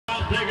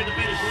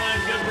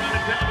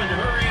gentlemen,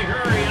 hurry,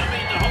 hurry. I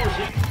mean the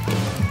horsey.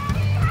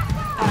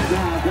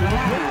 To the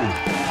line.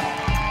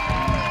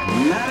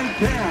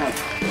 MaddiKempf.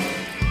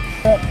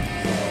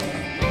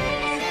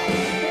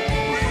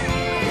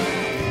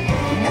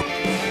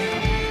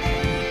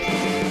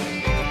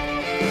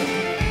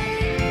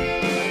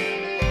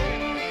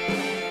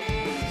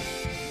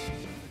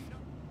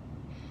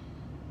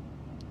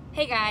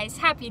 Hey guys,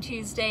 happy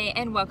Tuesday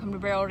and welcome to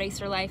Barrel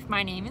Racer Life.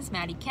 My name is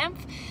MaddiKempf.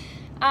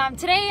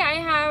 Today I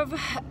have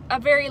a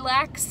very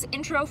lax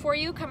intro for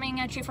you coming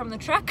at you from the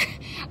truck.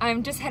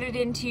 I'm just headed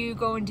in to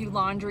go and do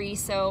laundry,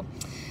 so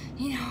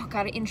you know,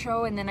 got an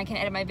intro and then I can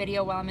edit my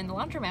video while I'm in the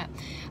laundromat.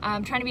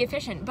 I'm trying to be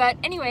efficient. But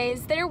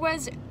anyways, there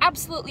was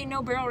absolutely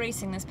no barrel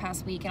racing this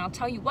past week, and I'll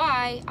tell you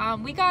why.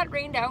 We got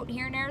rained out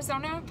here in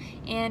Arizona,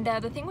 and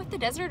the thing with the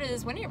desert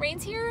is when it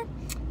rains here,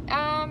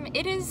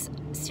 it is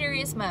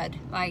serious mud.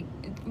 Like,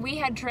 we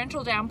had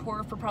torrential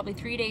downpour for probably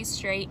 3 days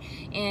straight,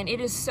 and it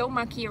is so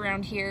mucky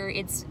around here.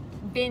 It's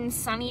been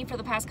sunny for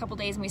the past couple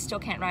days and we still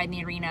can't ride in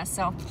the arena,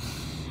 so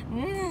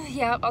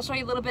yeah, I'll show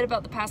you a little bit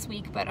about the past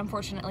week, but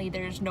unfortunately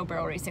there's no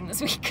barrel racing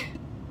this week.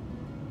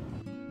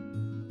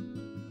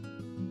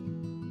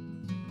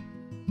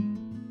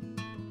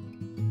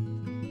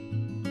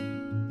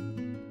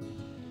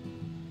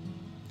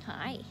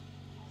 Hi.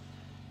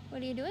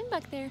 What are you doing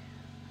back there?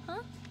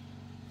 Huh?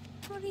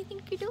 What do you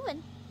think you're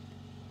doing?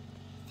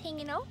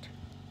 Hanging out?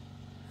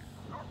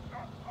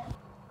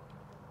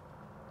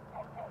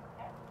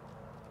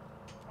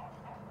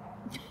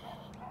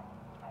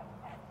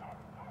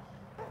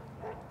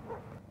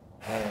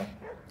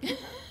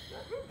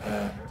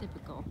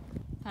 Typical.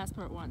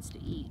 Passport wants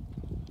to eat.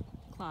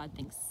 Claude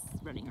thinks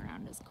running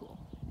around is cool.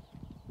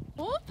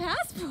 Oh,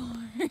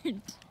 Passport!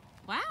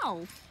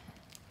 Wow!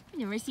 I've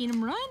never seen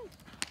him run.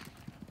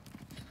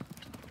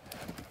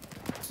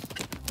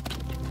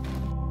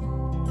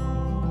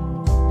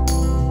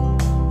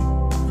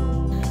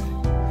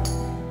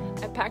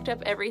 I packed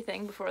up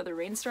everything before the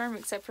rainstorm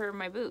except for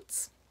my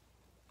boots.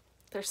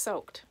 They're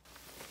soaked.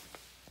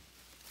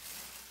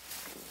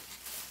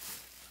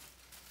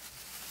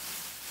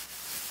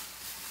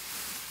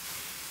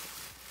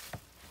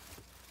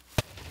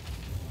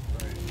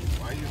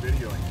 Why are you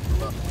videoing? You're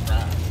about to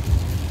crash.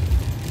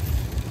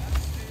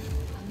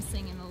 I'm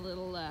singing a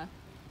little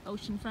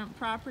Oceanfront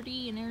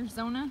property in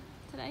Arizona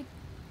today.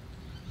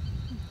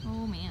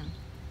 Oh man.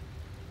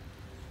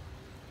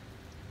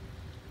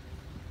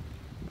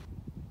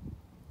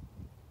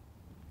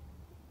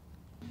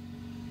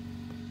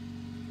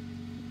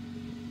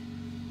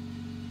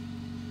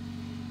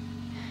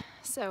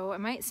 So I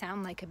might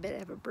sound like a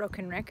bit of a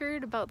broken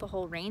record about the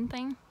whole rain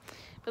thing,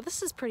 but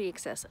this is pretty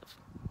excessive.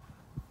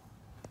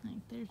 Like,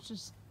 there's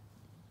just,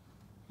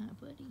 oh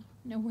buddy,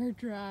 nowhere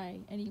dry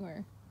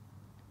anywhere.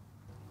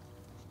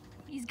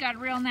 He's got a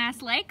real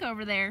nice lake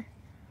over there.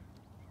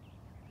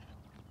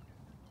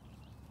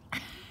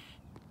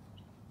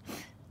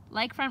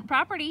 Lakefront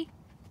property.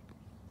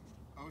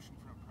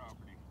 Oceanfront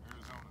property,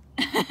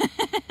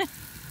 Arizona.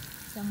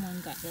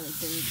 Someone got really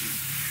dirty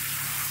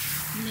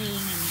laying in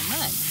the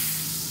mud.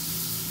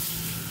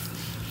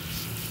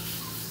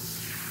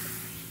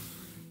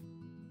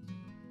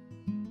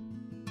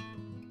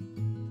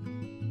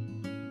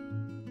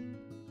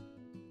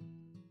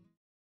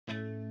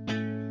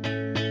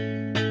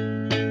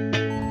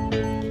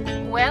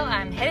 Well,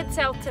 I'm headed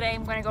south today.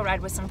 I'm going to go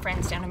ride with some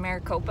friends down in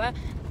Maricopa.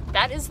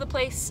 That is the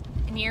place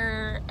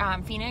near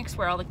Phoenix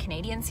where all the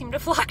Canadians seem to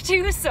flock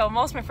to, so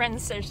most of my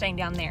friends are staying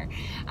down there.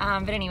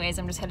 But anyways,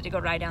 I'm just headed to go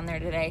ride down there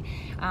today.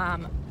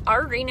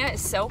 Our arena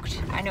is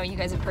soaked. I know you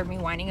guys have heard me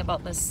whining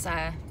about this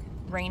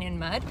rain and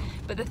mud,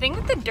 but the thing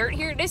with the dirt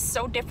here, it is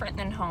so different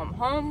than home.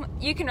 Home,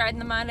 you can ride in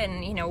the mud,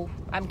 and you know,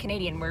 I'm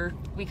Canadian,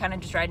 we kind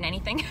of just ride in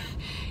anything.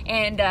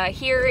 And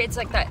here it's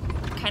like that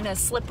kind of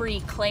slippery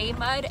clay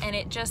mud, and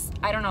it just,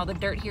 I don't know, the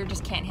dirt here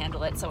just can't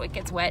handle it, so it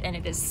gets wet and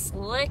it is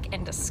slick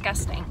and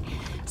disgusting.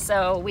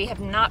 So we have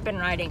not been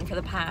riding for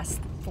the past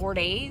 4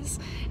 days,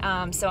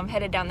 so I'm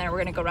headed down there. We're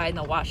gonna go ride in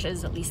the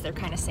washes. At least they're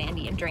kind of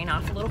sandy and drain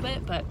off a little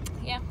bit, but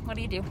yeah, what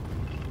do you do?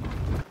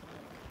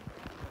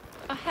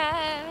 Oh,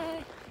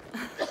 hey.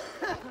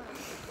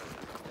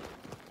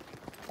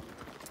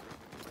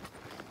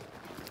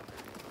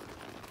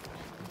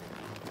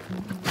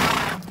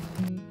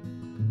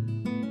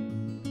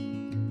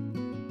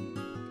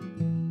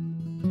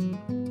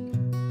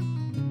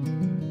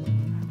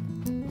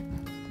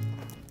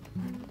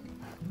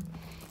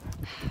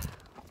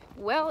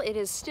 Well, it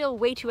is still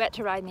way too wet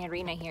to ride in the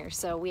arena here,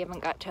 so we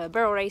haven't got to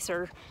barrel race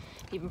or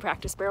even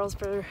practice barrels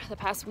for the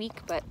past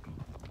week, but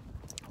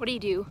what do you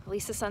do? At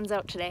least the sun's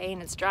out today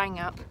and it's drying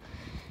up.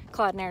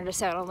 Claude and I are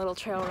just out on a little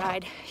trail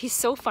ride. He's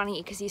so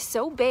funny because he's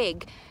so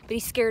big, but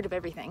he's scared of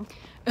everything.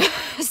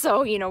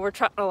 So, you know, we're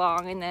trotting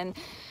along and then,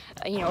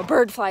 you know, a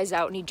bird flies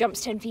out and he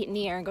jumps 10 feet in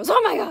the air and goes, oh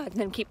my God,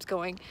 and then keeps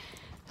going.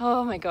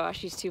 Oh my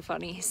gosh, he's too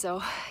funny.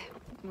 So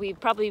we've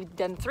probably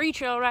done 3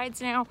 trail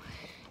rides now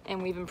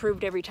and we've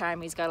improved every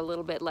time. He's got a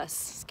little bit less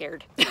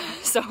scared.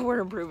 So we're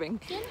improving.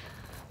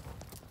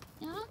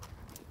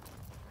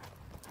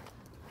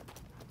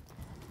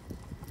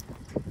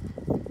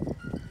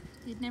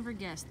 never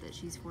guessed that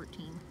she's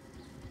 14.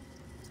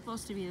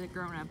 Supposed to be the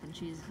grown-up, and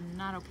she's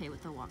not okay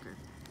with the walker.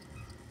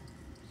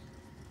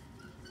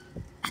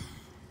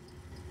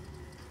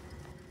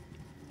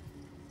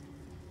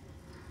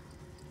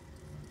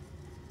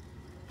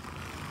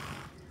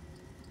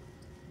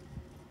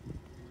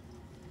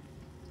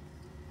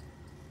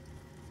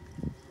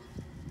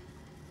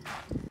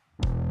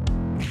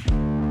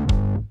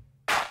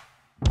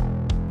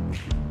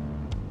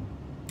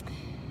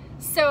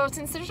 So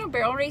since there's no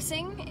barrel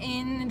racing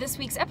in this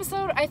week's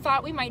episode, I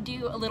thought we might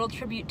do a little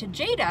tribute to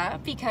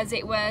Jada, because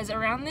it was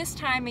around this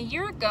time a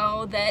year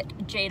ago that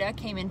Jada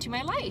came into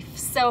my life.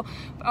 So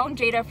I've owned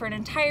Jada for an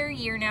entire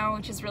year now,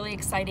 which is really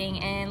exciting,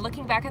 and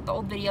looking back at the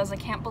old videos, I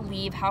can't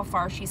believe how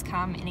far she's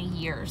come in a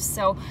year.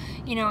 So,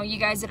 you know, you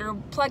guys that are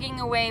plugging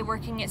away,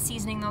 working at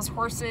seasoning those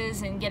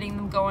horses and getting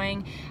them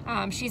going,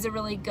 she's a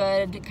really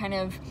good kind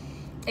of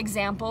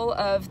example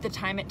of the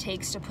time it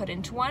takes to put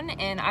into one,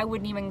 and I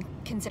wouldn't even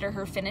consider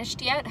her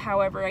finished yet.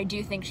 However, I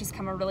do think she's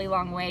come a really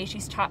long way.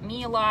 She's taught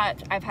me a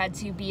lot. I've had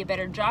to be a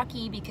better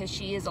jockey because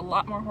she is a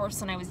lot more horse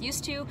than I was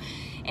used to,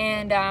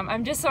 and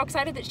I'm just so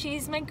excited that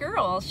she's my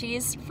girl. She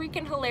is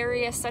freaking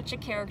hilarious, such a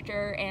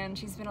character, and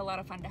she's been a lot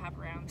of fun to have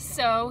around.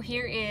 So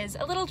here is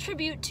a little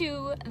tribute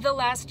to the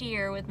last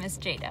year with Miss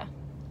Jada.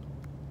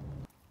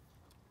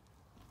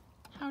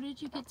 How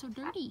did you get so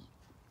dirty?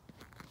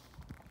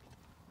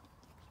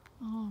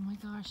 Oh my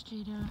gosh,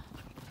 Jada.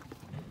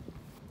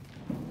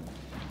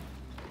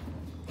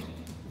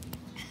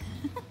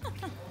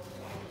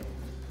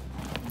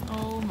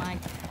 Oh my.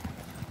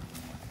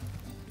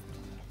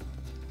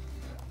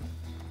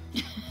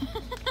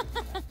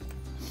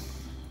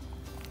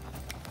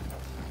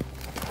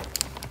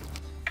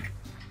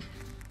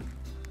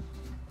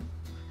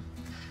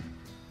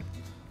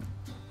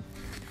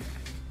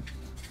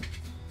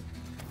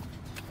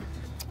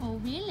 Oh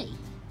really?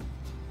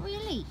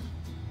 Really?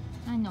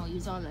 I know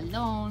you're all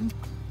alone.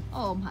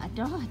 Oh my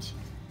God.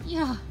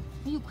 Yeah,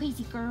 you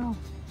crazy girl.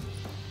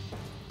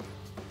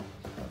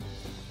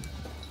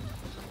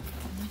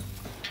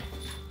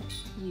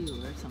 You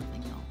or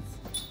something else.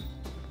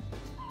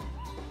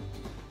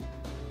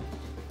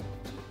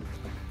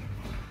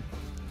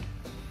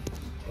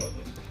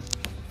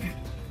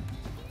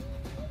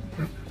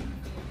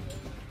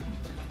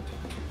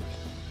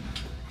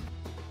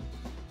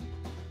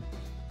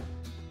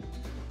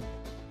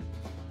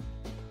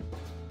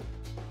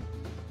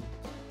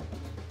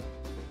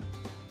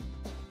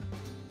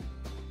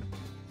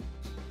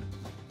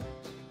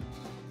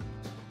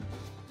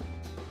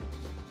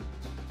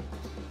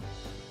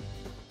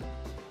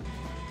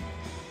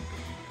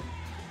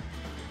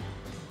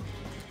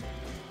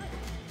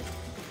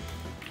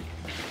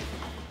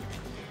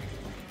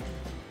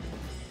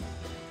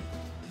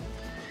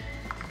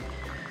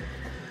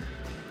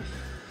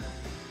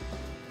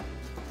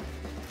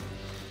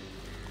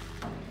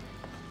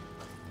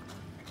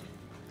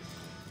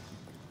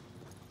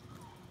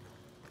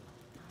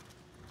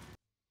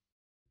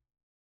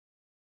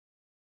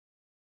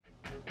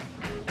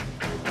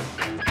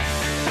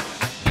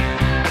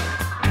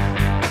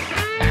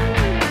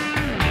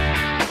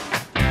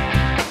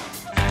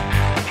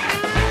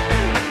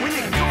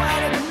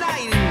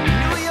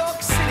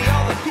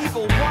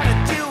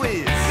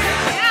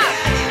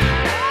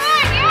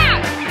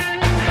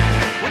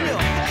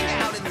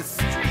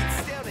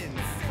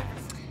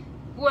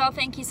 Well,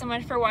 thank you so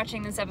much for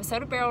watching this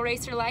episode of Barrel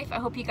Racer Life. I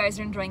hope you guys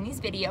are enjoying these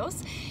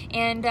videos.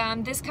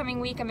 And this coming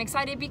week, I'm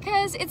excited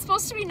because it's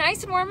supposed to be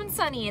nice and warm and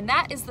sunny, and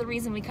that is the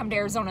reason we come to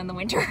Arizona in the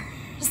winter.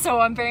 So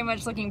I'm very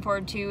much looking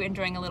forward to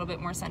enjoying a little bit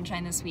more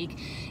sunshine this week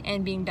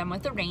and being done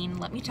with the rain,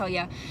 let me tell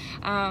you.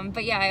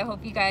 But yeah, I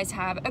hope you guys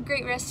have a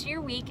great rest of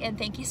your week, and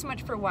thank you so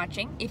much for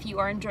watching. If you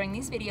are enjoying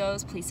these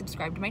videos, please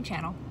subscribe to my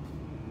channel.